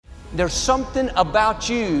There's something about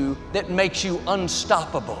you that makes you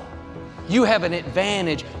unstoppable. You have an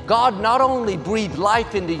advantage. God not only breathed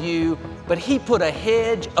life into you, but He put a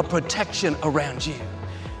hedge of protection around you.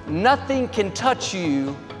 Nothing can touch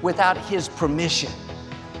you without His permission.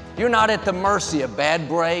 You're not at the mercy of bad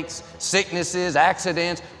breaks, sicknesses,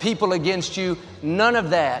 accidents, people against you. None of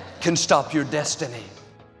that can stop your destiny.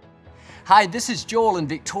 Hi, this is Joel and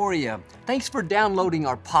Victoria. Thanks for downloading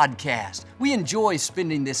our podcast. We enjoy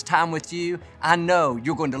spending this time with you. I know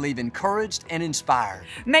you're going to leave encouraged and inspired.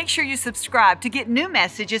 Make sure you subscribe to get new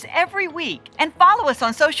messages every week and follow us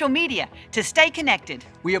on social media to stay connected.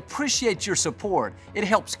 We appreciate your support. It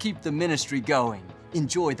helps keep the ministry going.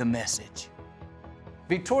 Enjoy the message.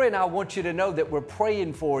 Victoria and I want you to know that we're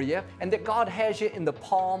praying for you and that God has you in the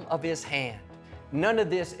palm of His hand. None of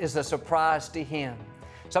this is a surprise to Him.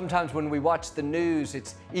 Sometimes when we watch the news,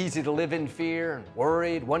 it's easy to live in fear and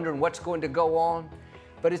worried, wondering what's going to go on.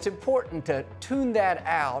 But it's important to tune that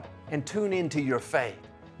out and tune into your faith.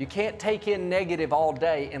 You can't take in negative all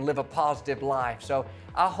day and live a positive life. So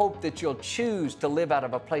I hope that you'll choose to live out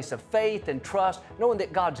of a place of faith and trust, knowing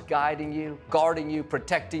that God's guiding you, guarding you,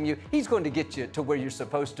 protecting you. He's going to get you to where you're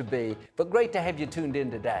supposed to be. But great to have you tuned in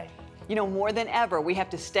today. You know, more than ever, we have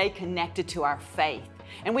to stay connected to our faith.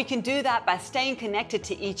 And we can do that by staying connected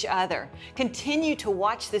to each other. Continue to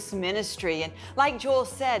watch this ministry and, like Joel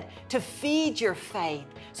said, to feed your faith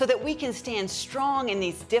so that we can stand strong in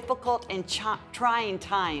these difficult and trying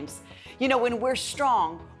times. You know, when we're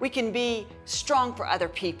strong, we can be strong for other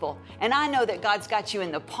people. And I know that God's got you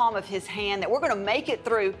in the palm of His hand, that we're going to make it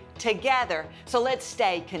through together. So let's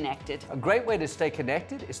stay connected. A great way to stay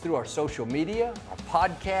connected is through our social media, our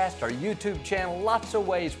podcast, our YouTube channel, lots of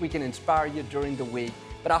ways we can inspire you during the week.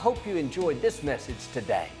 But I hope you enjoyed this message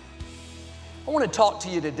today. I want to talk to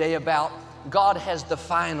you today about God has the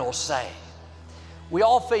final say. We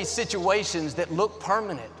all face situations that look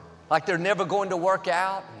permanent, like they're never going to work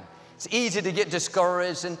out. It's easy to get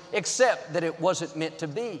discouraged and accept that it wasn't meant to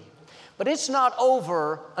be. But it's not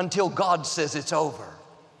over until God says it's over.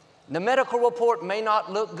 The medical report may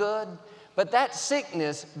not look good, but that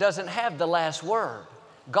sickness doesn't have the last word.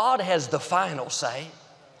 God has the final say.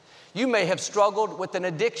 You may have struggled with an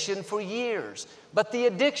addiction for years, but the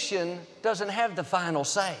addiction doesn't have the final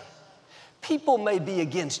say. People may be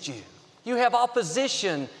against you. You have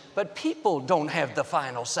opposition, but people don't have the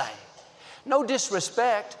final say. No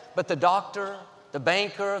disrespect, but the doctor, the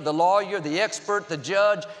banker, the lawyer, the expert, the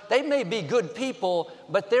judge, they may be good people,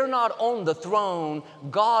 but they're not on the throne.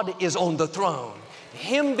 God is on the throne.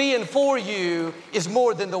 Him being for you is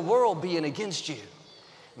more than the world being against you.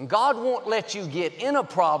 And God won't let you get in a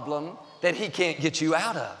problem that He can't get you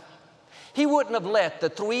out of. He wouldn't have let the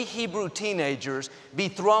 3 Hebrew teenagers be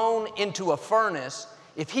thrown into a furnace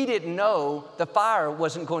if He didn't know the fire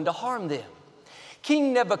wasn't going to harm them.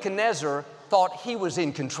 King Nebuchadnezzar thought he was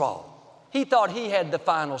in control. He thought he had the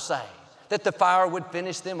final say, that the fire would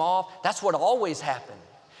finish them off. That's what always happened.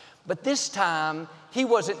 But this time, he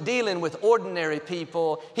wasn't dealing with ordinary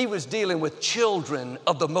people. He was dealing with children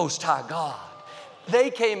of the Most High God.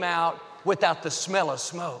 They came out without the smell of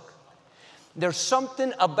smoke. There's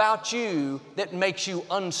something about you that makes you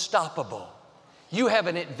unstoppable. You have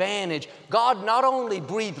an advantage. God not only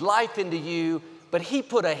breathed life into you, but He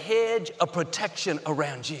put a hedge of protection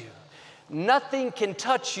around you. Nothing can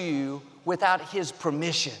touch you without His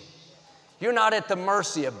permission. You're not at the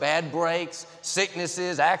mercy of bad breaks,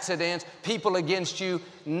 sicknesses, accidents, people against you.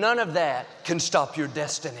 None of that can stop your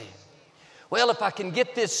destiny. Well, if I can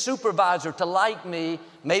get this supervisor to like me,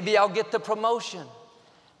 maybe I'll get the promotion.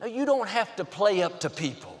 No, you don't have to play up to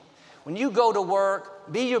people. When you go to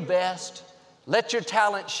work, be your best, let your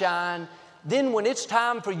talent shine. Then when it's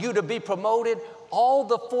time for you to be promoted, all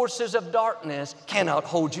the forces of darkness cannot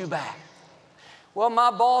hold you back. Well,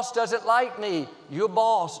 my boss doesn't like me. Your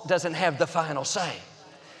boss doesn't have the final say.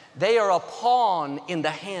 They are a pawn in the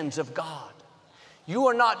hands of God. You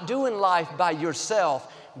are not doing life by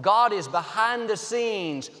yourself. God is behind the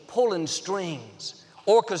scenes pulling strings,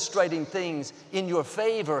 orchestrating things in your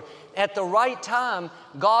favor. At the right time,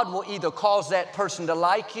 God will either cause that person to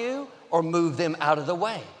like you or move them out of the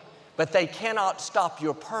way. But they cannot stop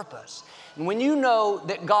your purpose. And when you know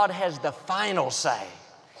that God has the final say,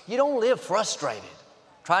 you don't live frustrated,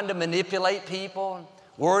 trying to manipulate people,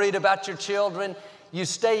 worried about your children. You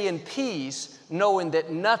stay in peace, knowing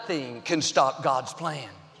that nothing can stop God's plan.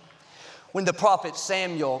 When the prophet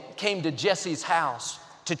Samuel came to Jesse's house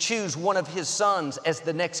to choose one of his sons as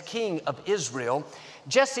the next king of Israel,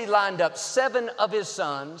 Jesse lined up 7 of his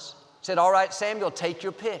sons, said, "All right, Samuel, take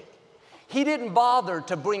your pick." He didn't bother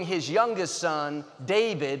to bring his youngest son,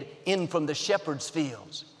 David, in from the shepherd's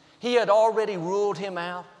fields. He had already ruled him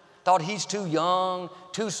out, thought he's too young,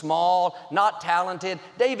 too small, not talented.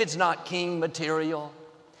 David's not king material.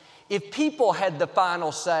 If people had the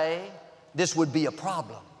final say, this would be a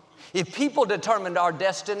problem. If people determined our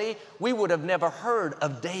destiny, we would have never heard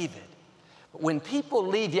of David. But when people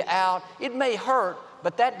leave you out, it may hurt,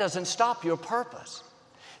 but that doesn't stop your purpose.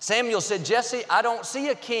 Samuel said, Jesse, I don't see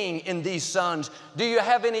a king in these sons. Do you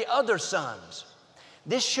have any other sons?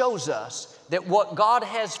 This shows us that what God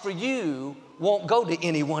has for you won't go to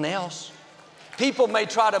anyone else. People may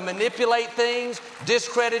try to manipulate things,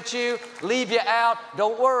 discredit you, leave you out.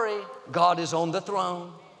 Don't worry, God is on the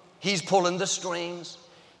throne. He's pulling the strings.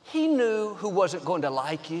 He knew who wasn't going to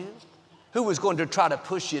like you, who was going to try to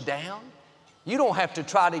push you down. You don't have to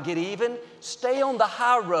try to get even. Stay on the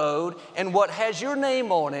high road, and what has your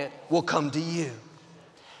name on it will come to you.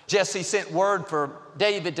 Jesse sent word for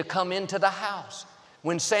David to come into the house.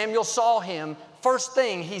 When Samuel saw him, first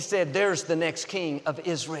thing he said, there's the next king of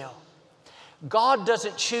Israel. God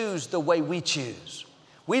doesn't choose the way we choose.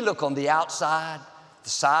 We look on the outside, the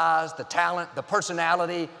size, the talent, the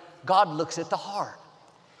personality. God looks at the heart.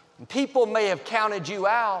 And people may have counted you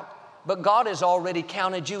out, but God has already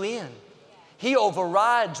counted you in. He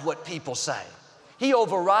overrides what people say. He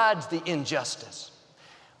overrides the injustice.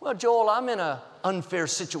 Well, Joel, I'm in an unfair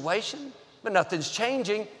situation, but nothing's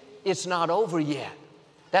changing. It's not over yet.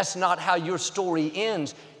 That's not how your story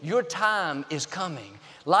ends. Your time is coming.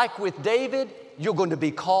 Like with David, you're going to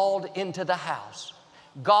be called into the house.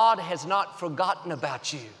 God has not forgotten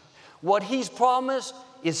about you. What He's promised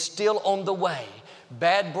is still on the way.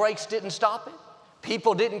 Bad breaks didn't stop it.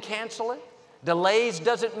 People didn't cancel it. Delays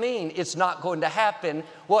doesn't mean it's not going to happen.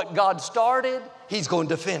 What God started, He's going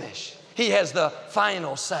to finish. He has the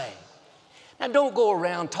final say. Now, don't go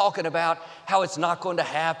around talking about how it's not going to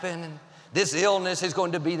happen, and this illness is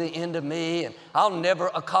going to be the end of me, and I'll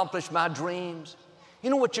never accomplish my dreams.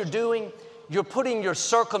 You know what you're doing? You're putting your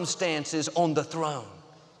circumstances on the throne.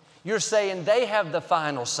 You're saying they have the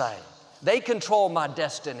final say. They control my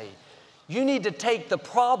destiny. You need to take the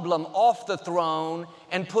problem off the throne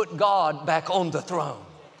and put God back on the throne.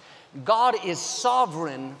 God is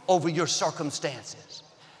sovereign over your circumstances.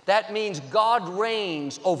 That means God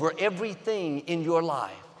reigns over everything in your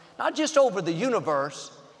life. Not just over the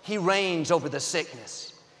universe, He reigns over the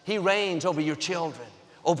sickness. He reigns over your children,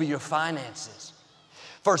 over your finances.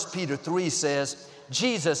 1 Peter 3 says,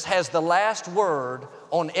 Jesus has the last word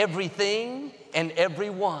on everything and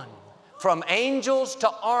everyone. From angels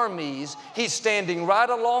to armies, He's standing right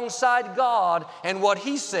alongside God, and what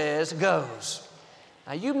He says goes.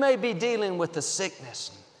 Now, you may be dealing with the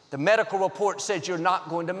sickness. The medical report says you're not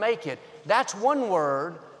going to make it. That's one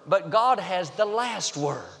word, but God has the last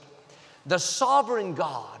word. The sovereign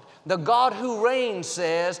God, the God who reigns,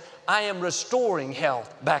 says, I am restoring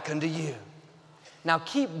health back unto you. Now,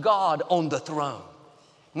 keep God on the throne.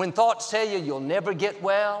 When thoughts tell you you'll never get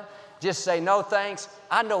well, just say, no thanks.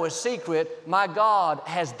 I know a secret. My God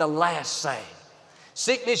has the last say.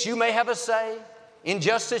 Sickness, you may have a say.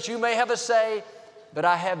 Injustice, you may have a say. But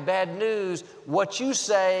I have bad news. What you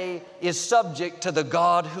say is subject to the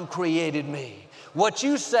God who created me. What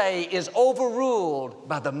you say is overruled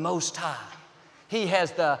by the Most High. He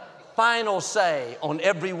has the final say on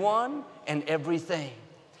everyone and everything.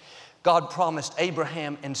 God promised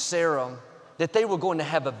Abraham and Sarah that they were going to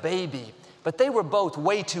have a baby, but they were both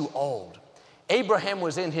way too old. Abraham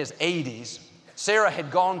was in his 80s. Sarah had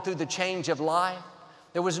gone through the change of life.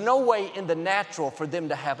 There was no way in the natural for them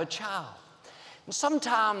to have a child. And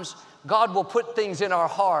sometimes God will put things in our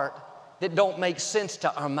heart that don't make sense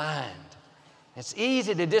to our mind. It's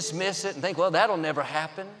easy to dismiss it and think, well, that'll never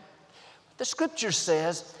happen. The Scripture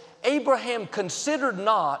says, Abraham considered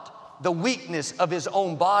not the weakness of his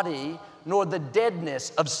own body, nor the deadness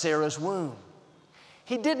of Sarah's womb.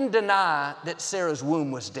 He didn't deny that Sarah's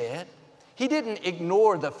womb was dead. He didn't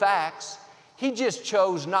ignore the facts. He just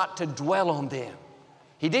chose not to dwell on them.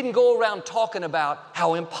 He didn't go around talking about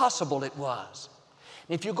how impossible it was.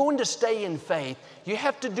 If you're going to stay in faith, you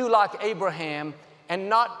have to do like Abraham and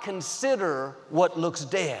not consider what looks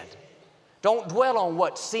dead. Don't dwell on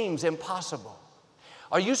what seems impossible.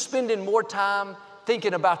 Are you spending more time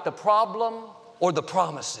thinking about the problem or the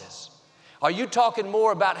promises? Are you talking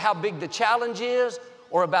more about how big the challenge is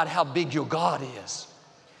or about how big your God is?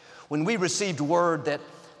 When we received word that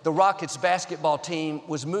the Rockets basketball team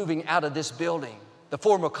was moving out of this building, the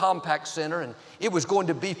former Compaq Center, and it was going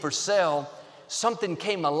to be for sale, something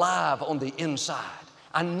came alive on the inside.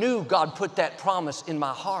 I knew God put that promise in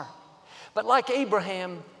my heart. But like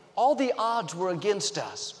Abraham, all the odds were against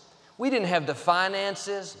us. We didn't have the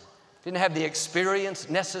finances, didn't have the experience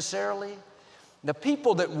necessarily. The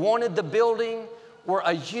people that wanted the building were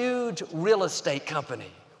a huge real estate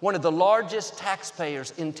company, one of the largest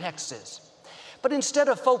taxpayers in Texas. But instead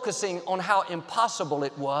of focusing on how impossible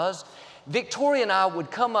it was, Victoria and I would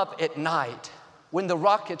come up at night when the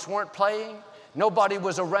Rockets weren't playing, nobody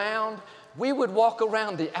was around. We would walk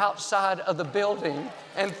around the outside of the building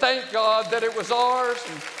and thank God that it was ours,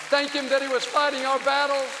 and thank Him that He was fighting our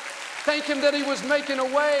battles, thank Him that He was making a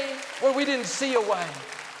way where we didn't see a way.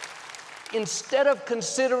 Instead of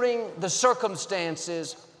considering the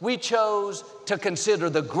circumstances, we chose to consider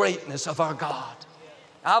the greatness of our God.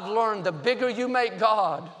 I've learned the bigger you make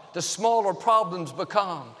God, the smaller problems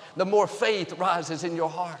become, the more faith rises in your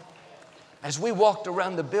heart. As we walked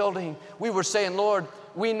around the building, we were saying, Lord,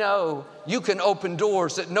 we know You can open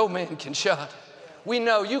doors that no man can shut. We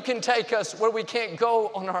know You can take us where we can't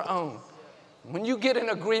go on our own. When you get in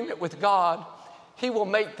agreement with God, He will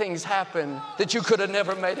make things happen that you could have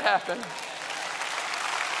never made happen.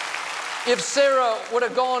 If Sarah would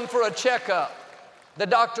have gone for a checkup, the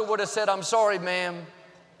doctor would have said, I'm sorry, ma'am,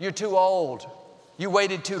 you're too old. You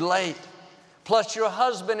waited too late. Plus, your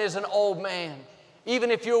husband is an old man.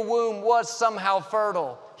 Even if your womb was somehow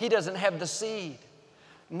fertile, he doesn't have the seed.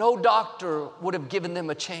 No doctor would have given them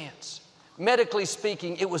a chance. Medically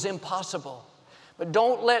speaking, it was impossible. But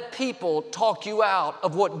don't let people talk you out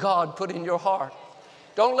of what God put in your heart.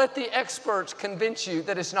 Don't let the experts convince you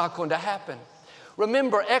that it's not going to happen.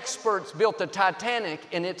 Remember, experts built the Titanic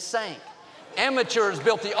and it sank. Amateurs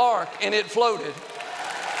built the ark and it floated.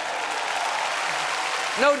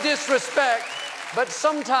 No disrespect, but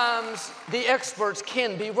sometimes the experts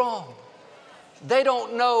can be wrong. They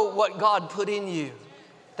don't know what God put in you.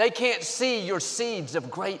 They can't see your seeds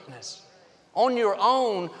of greatness. On your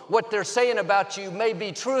own, what they're saying about you may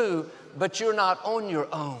be true, but you're not on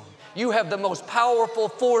your own. You have the most powerful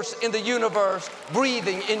force in the universe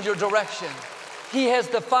breathing in your direction. He has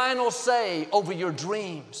the final say over your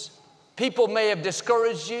dreams. People may have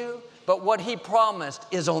discouraged you, but what He promised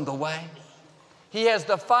is on the way. He has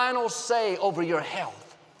the final say over your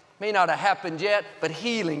health. May not have happened yet, but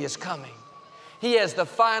healing is coming. He has the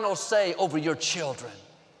final say over your children.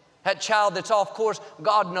 That child that's off course,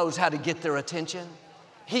 God knows how to get their attention.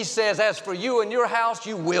 He says, as for you and your house,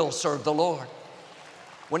 you will serve the Lord.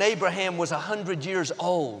 When Abraham was 100 years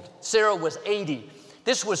old, Sarah was 80.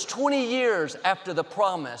 This was 20 years after the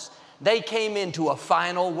promise. They came into a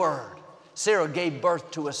final word. Sarah gave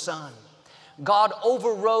birth to a son. God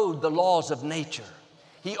overrode the laws of nature.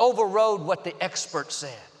 He overrode what the experts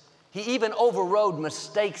said. He even overrode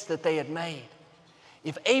mistakes that they had made.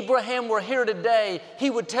 If Abraham were here today, he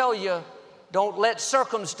would tell you, don't let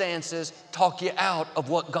circumstances talk you out of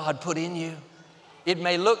what God put in you. It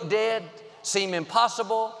may look dead, seem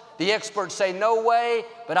impossible. The experts say no way,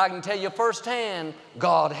 but I can tell you firsthand,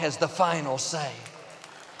 God has the final say.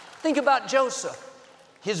 Think about Joseph.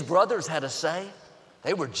 His brothers had a say.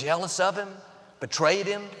 They were jealous of him, betrayed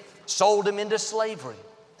him, sold him into slavery.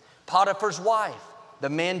 Potiphar's wife, the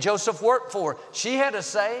man Joseph worked for, she had a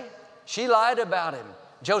say. She lied about him.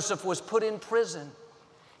 Joseph was put in prison.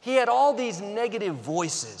 He had all these negative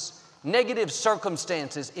voices, negative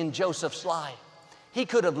circumstances in Joseph's life. He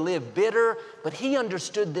could have lived bitter, but he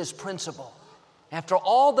understood this principle. After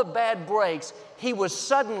all the bad breaks, he was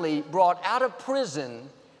suddenly brought out of prison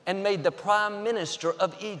and made the prime minister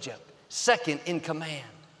of Egypt, second in command.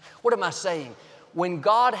 What am I saying? When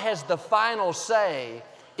God has the final say,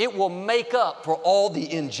 it will make up for all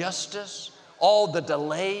the injustice, all the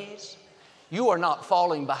delays. You are not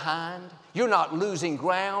falling behind. You're not losing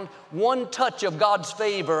ground. One touch of God's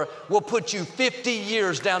favor will put you 50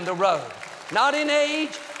 years down the road. Not in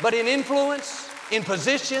age, but in influence, in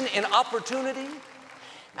position, in opportunity.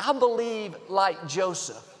 I believe, like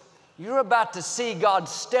Joseph, you're about to see God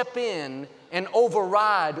step in and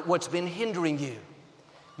override what's been hindering you.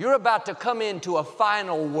 You're about to come into a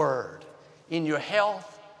final word in your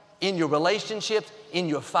health, in your relationships, in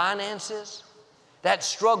your finances. That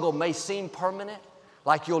struggle may seem permanent,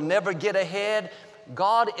 like you'll never get ahead.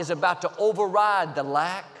 God is about to override the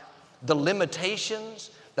lack, the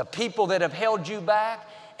limitations, the people that have held you back,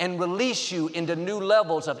 and release you into new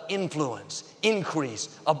levels of influence,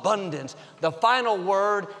 increase, abundance. The final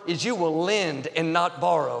word is you will lend and not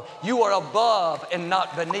borrow. You are above and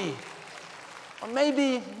not beneath. Or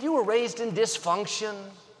maybe you were raised in dysfunction,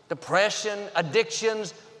 depression,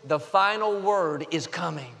 addictions. The final word is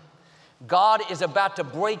coming. God is about to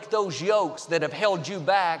break those yokes that have held you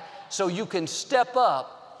back so you can step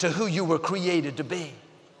up to who you were created to be.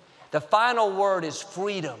 The final word is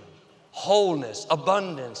freedom, wholeness,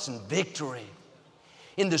 abundance, and victory.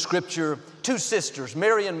 In the scripture, two sisters,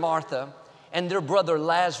 Mary and Martha, and their brother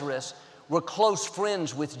Lazarus, were close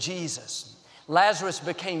friends with Jesus. Lazarus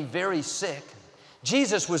became very sick.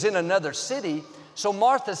 Jesus was in another city, so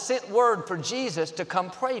Martha sent word for Jesus to come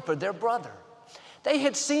pray for their brother. They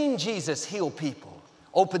had seen Jesus heal people,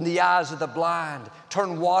 open the eyes of the blind,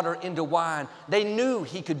 turn water into wine. They knew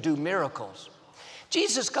he could do miracles.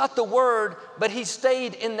 Jesus got the word, but he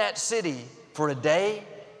stayed in that city for a day,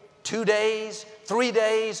 2 days, 3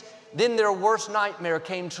 days. Then their worst nightmare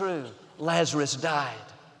came true. Lazarus died.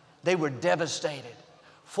 They were devastated.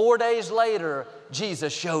 4 days later,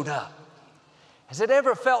 Jesus showed up. Has it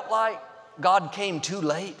ever felt like God came too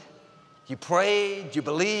late? You prayed, you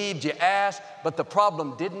believed, you asked, but the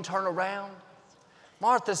problem didn't turn around?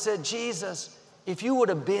 Martha said, Jesus, if you would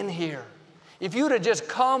have been here, if you'd have just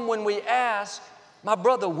come when we asked, my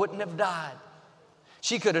brother wouldn't have died.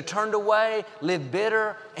 She could have turned away, lived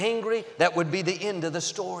bitter, angry. That would be the end of the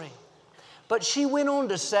story. But she went on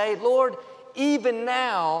to say, Lord, even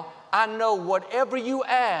now I know whatever you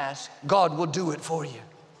ask, God will do it for you.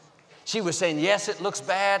 She was saying, yes, it looks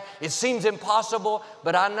bad. It seems impossible,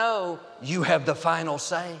 but I know you have the final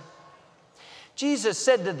say. Jesus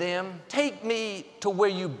said to them, take me to where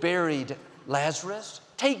you buried Lazarus.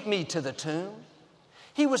 Take me to the tomb.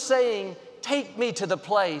 He was saying, take me to the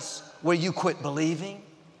place where you quit believing.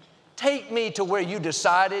 Take me to where you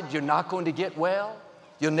decided you're not going to get well.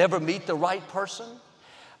 You'll never meet the right person.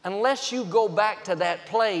 Unless you go back to that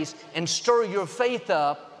place and stir your faith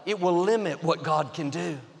up, it will limit what God can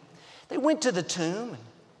do. They went to the tomb, and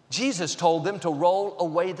Jesus told them to roll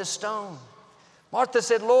away the stone. Martha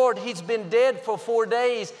said, Lord, he's been dead for 4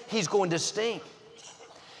 days. He's going to stink.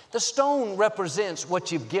 The stone represents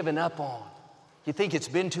what you've given up on. You think it's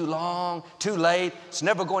been too long, too late, it's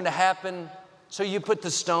never going to happen. So you put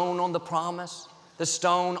the stone on the promise, the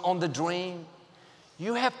stone on the dream.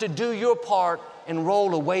 You have to do your part and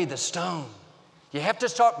roll away the stone. You have to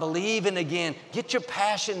start believing again. Get your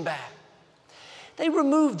passion back. They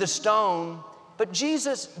removed the stone, but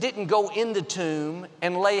Jesus didn't go in the tomb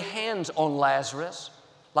and lay hands on Lazarus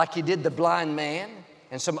like he did the blind man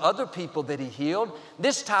and some other people that he healed.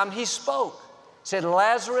 This time he spoke, said,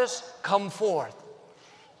 Lazarus, come forth.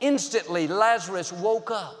 Instantly, Lazarus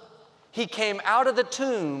woke up. He came out of the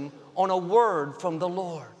tomb on a word from the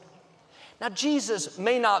Lord. Now, Jesus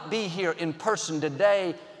may not be here in person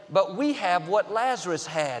today, but we have what Lazarus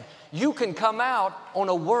had. You can come out on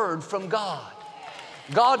a word from God.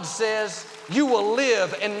 God says, you will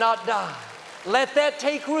live and not die. Let that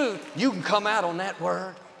take root. You can come out on that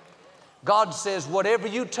word. God says, whatever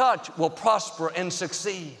you touch will prosper and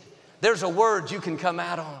succeed. There's a word you can come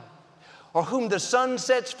out on. Or whom the Son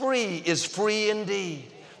sets free is free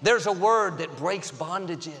indeed. There's a word that breaks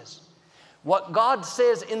bondages. What God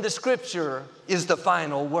says in the Scripture is the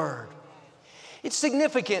final word. It's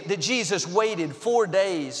significant that Jesus waited 4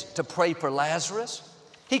 days to pray for Lazarus.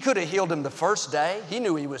 He could have healed him the first day. He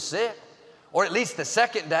knew he was sick. Or at least the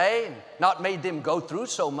second day and not made them go through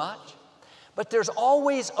so much. But there's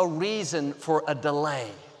always a reason for a delay.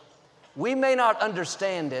 We may not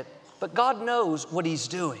understand it, but God knows what He's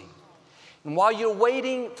doing. And while you're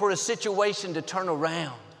waiting for a situation to turn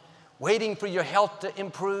around, waiting for your health to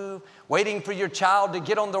improve, waiting for your child to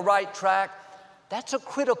get on the right track, that's a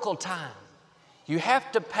critical time. You have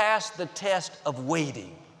to pass the test of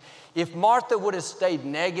waiting. If Martha would have stayed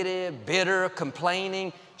negative, bitter,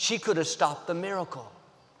 complaining, she could have stopped the miracle.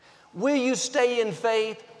 Will you stay in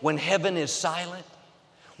faith when heaven is silent?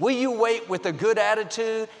 Will you wait with a good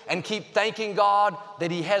attitude and keep thanking God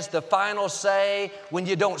that He has the final say when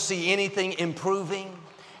you don't see anything improving?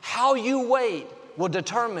 How you wait will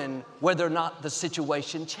determine whether or not the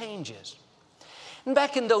situation changes. And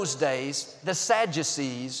back in those days, the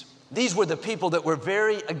Sadducees, these were the people that were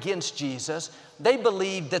very against Jesus. They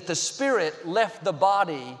believed that the spirit left the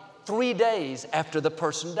body 3 days after the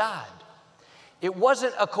person died. It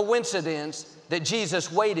wasn't a coincidence that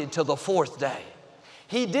Jesus waited till the 4th day.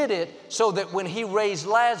 He did it so that when He raised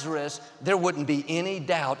Lazarus, there wouldn't be any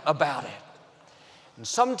doubt about it. And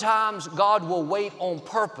sometimes God will wait on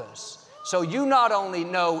purpose. So you not only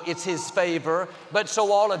know it's His favor, but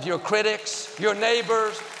so all of your critics, your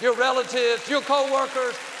neighbors, your relatives, your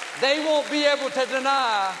co-workers, they won't be able to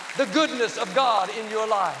deny the goodness of God in your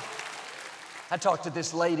life. I talked to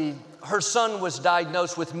this lady. Her son was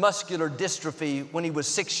diagnosed with muscular dystrophy when he was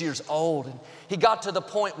 6 years old. And he got to the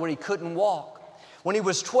point where he couldn't walk. When he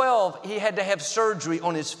was 12, he had to have surgery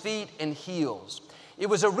on his feet and heels. It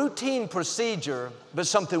was a routine procedure, but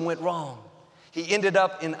something went wrong. He ended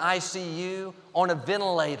up in ICU on a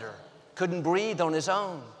ventilator, couldn't breathe on his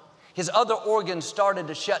own. His other organs started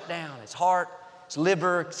to shut down, his heart, his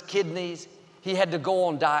liver, his kidneys. He had to go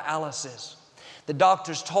on dialysis. The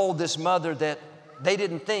doctors told this mother that they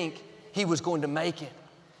didn't think he was going to make it.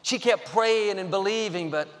 She kept praying and believing,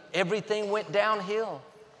 but everything went downhill.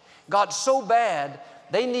 Got so bad,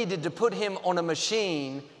 they needed to put him on a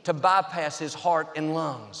machine to bypass his heart and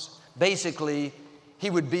lungs. Basically, he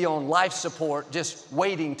would be on life support, just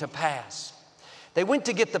waiting to pass. They went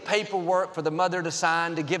to get the paperwork for the mother to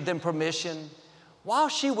sign to give them permission. While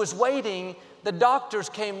she was waiting, the doctors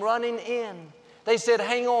came running in. They said,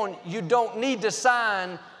 "Hang on, you don't need to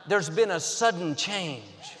sign. There's been a sudden change."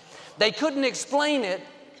 They couldn't explain it,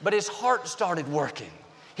 but his heart started working.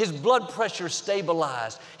 His blood pressure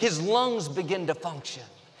stabilized. His lungs began to function.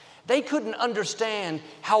 They couldn't understand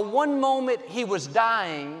how one moment he was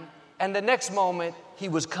dying and the next moment he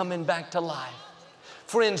was coming back to life.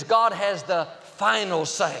 Friends, God has the final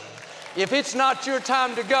say. If it's not your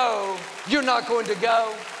time to go, you're not going to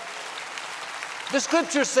go. The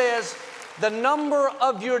scripture says, the number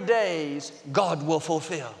of your days God will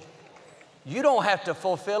fulfill. You don't have to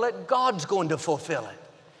fulfill it. God's going to fulfill it.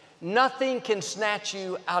 Nothing can snatch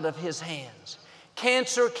you out of His hands.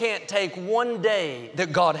 Cancer can't take one day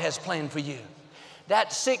that God has planned for you.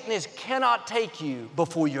 That sickness cannot take you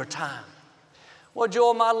before your time. Well,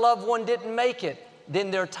 Joel, my loved one didn't make it.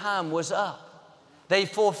 Then their time was up. They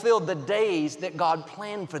fulfilled the days that God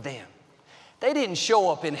planned for them. They didn't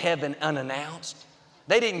show up in heaven unannounced.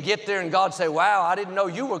 They didn't get there and God say, "Wow, I didn't know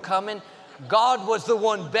you were coming." God was the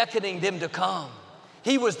one beckoning them to come.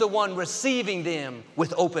 He was the one receiving them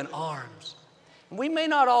with open arms. We may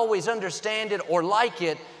not always understand it or like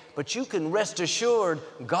it, but you can rest assured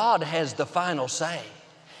God has the final say.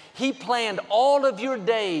 He planned all of your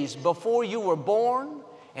days before you were born,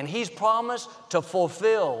 and He's promised to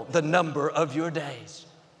fulfill the number of your days.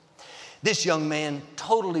 This young man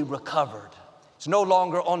totally recovered. He's no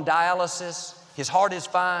longer on dialysis. His heart is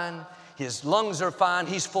fine. His lungs are fine.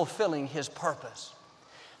 He's fulfilling his purpose.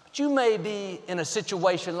 But you may be in a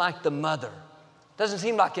situation like the mother. Doesn't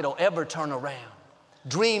seem like it'll ever turn around.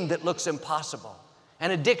 Dream that looks impossible.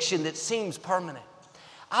 An addiction that seems permanent.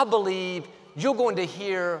 I believe you're going to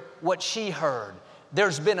hear what she heard.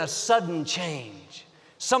 There's been a sudden change.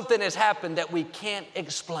 Something has happened that we can't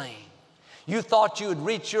explain. You thought you had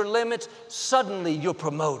reached your limits. Suddenly you're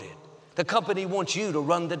promoted. The company wants you to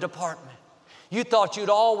run the department. You thought you'd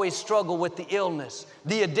always struggle with the illness,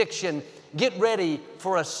 the addiction. Get ready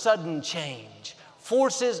for a sudden change.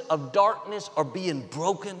 Forces of darkness are being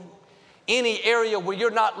broken. Any area where you're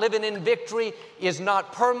not living in victory is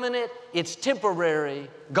not permanent, it's temporary.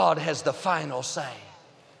 God has the final say.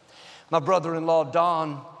 My brother-in-law,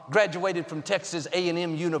 Don, graduated from Texas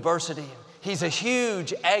A&M University. He's a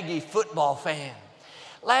huge Aggie football fan.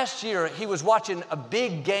 Last year, he was watching a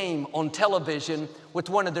big game on television with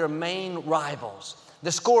one of their main rivals.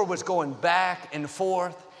 The score was going back and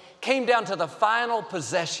forth. Came down to the final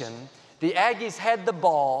possession. The Aggies had the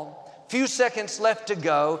ball. Few seconds left to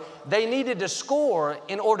go. They needed to score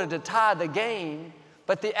in order to tie the game,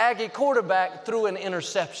 but the Aggie quarterback threw an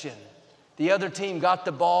interception. The other team got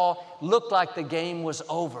the ball. Looked like the game was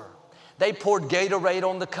over. They poured Gatorade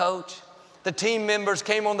on the coach. The team members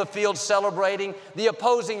came on the field celebrating. The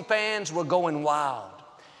opposing fans were going wild.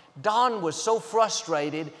 Don was so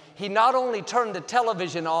frustrated, he not only turned the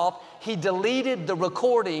television off, he deleted the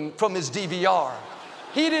recording from his DVR.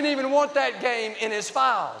 He didn't even want that game in his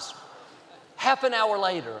files. Half an hour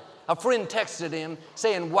later, a friend texted him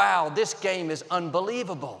saying, "Wow, this game is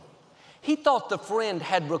unbelievable." He thought the friend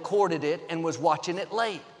had recorded it and was watching it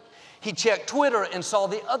late. He checked Twitter and saw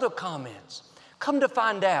the other comments. Come to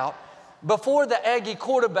find out, before the Aggie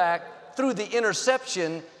quarterback threw the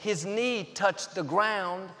interception, his knee touched the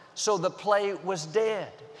ground, so the play was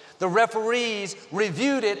dead. The referees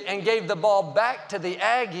reviewed it and gave the ball back to the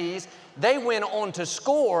Aggies. They went on to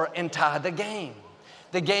score and tie the game.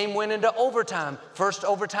 The game went into overtime. First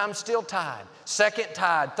overtime still tied. Second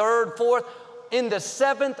tied. Third, fourth. In the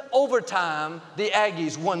seventh overtime, the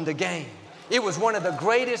Aggies won the game. It was one of the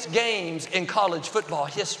greatest games in college football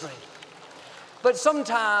history. But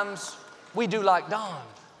sometimes we do like Don.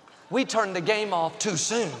 We turn the game off too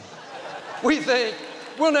soon. We think,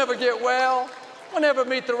 we'll never get well. We'll never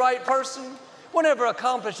meet the right person. We'll never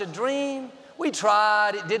accomplish a dream. We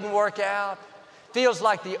tried, it didn't work out. Feels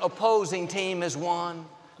like the opposing team has won.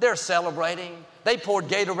 They're celebrating. They poured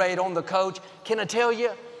Gatorade on the coach. Can I tell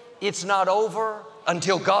you, it's not over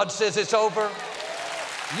until God says it's over.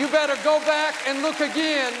 You better go back and look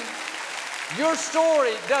again. Your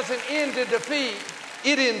story doesn't end in defeat.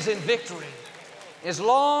 It ends in victory. As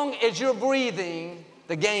long as you're breathing,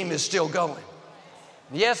 the game is still going.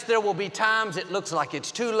 Yes, there will be times it looks like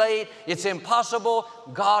it's too late, it's impossible.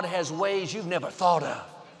 God has ways you've never thought of.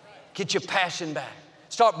 Get your passion back.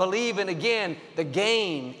 Start believing again. The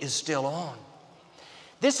game is still on.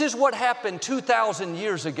 This is what happened 2,000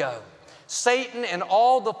 years ago. Satan and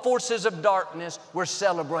all the forces of darkness were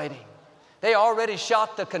celebrating. They already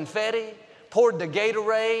shot the confetti, poured the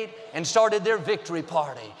Gatorade, and started their victory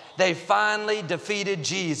party. They finally defeated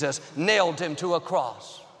Jesus, nailed him to a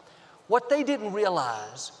cross. What they didn't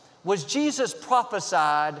realize was Jesus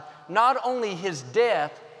prophesied not only his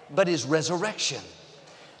death, but his resurrection.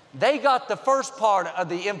 They got the first part of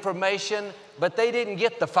the information, but they didn't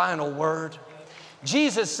get the final word.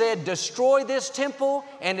 Jesus said, destroy this temple,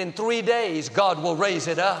 and in 3 days, God will raise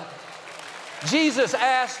it up. Jesus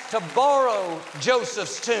asked to borrow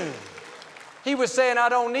Joseph's tomb. He was saying, I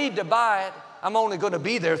don't need to buy it. I'm only going to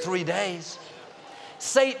be there 3 days.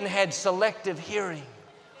 Satan had selective hearing.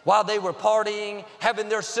 While they were partying, having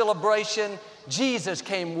their celebration, Jesus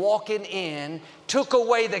came walking in, took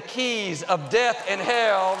away the keys of death and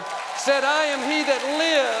hell, said, I am he that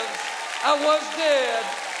lives. I was dead,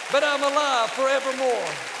 but I'm alive forevermore.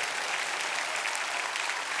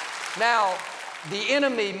 Now, the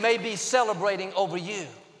enemy may be celebrating over you,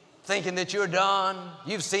 thinking that you're done,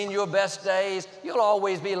 you've seen your best days, you'll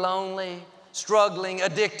always be lonely, struggling,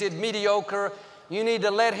 addicted, mediocre. You need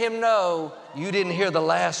to let him know you didn't hear the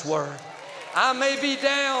last word. I may be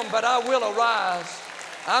down, but I will arise.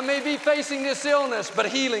 I may be facing this illness, but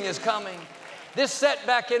healing is coming. This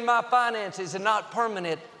setback in my finances is not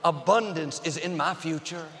permanent. Abundance is in my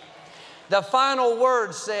future. The final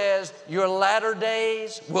word says, your latter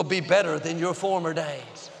days will be better than your former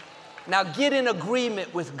days. Now get in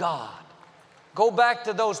agreement with God. Go back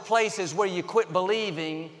to those places where you quit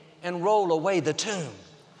believing and roll away the tomb.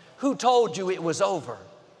 Who told you it was over?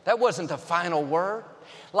 That wasn't the final word.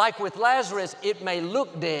 Like with Lazarus, it may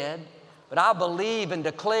look dead, but I believe and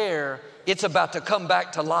declare it's about to come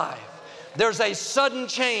back to life. There's a sudden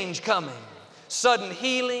change coming. Sudden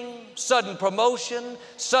healing, sudden promotion,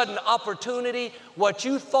 sudden opportunity. What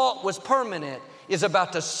you thought was permanent is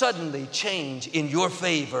about to suddenly change in your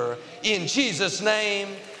favor in Jesus' name.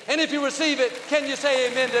 And if you receive it, can you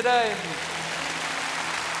say amen today?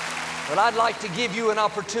 Well, I'd like to give you an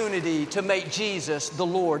opportunity to make Jesus the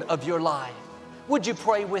Lord of your life. Would you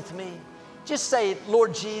pray with me? Just say,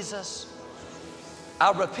 Lord Jesus,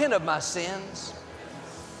 I repent of my sins.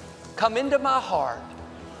 Come into my heart.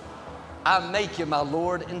 I make you my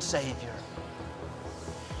Lord and Savior.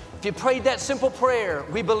 If you prayed that simple prayer,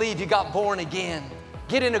 we believe you got born again.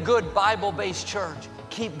 Get in a good Bible-based church.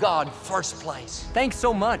 Keep God first place. Thanks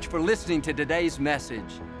so much for listening to today's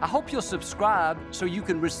message. I hope you'll subscribe so you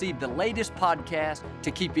can receive the latest podcast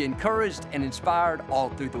to keep you encouraged and inspired all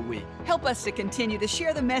through the week. Help us to continue to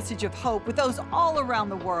share the message of hope with those all around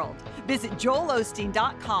the world. Visit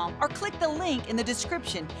joelosteen.com or click the link in the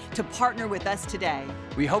description to partner with us today.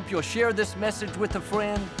 We hope you'll share this message with a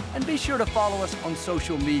friend and be sure to follow us on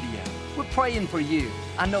social media. We're praying for you.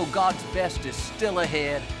 I know God's best is still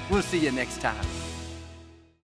ahead. We'll see you next time.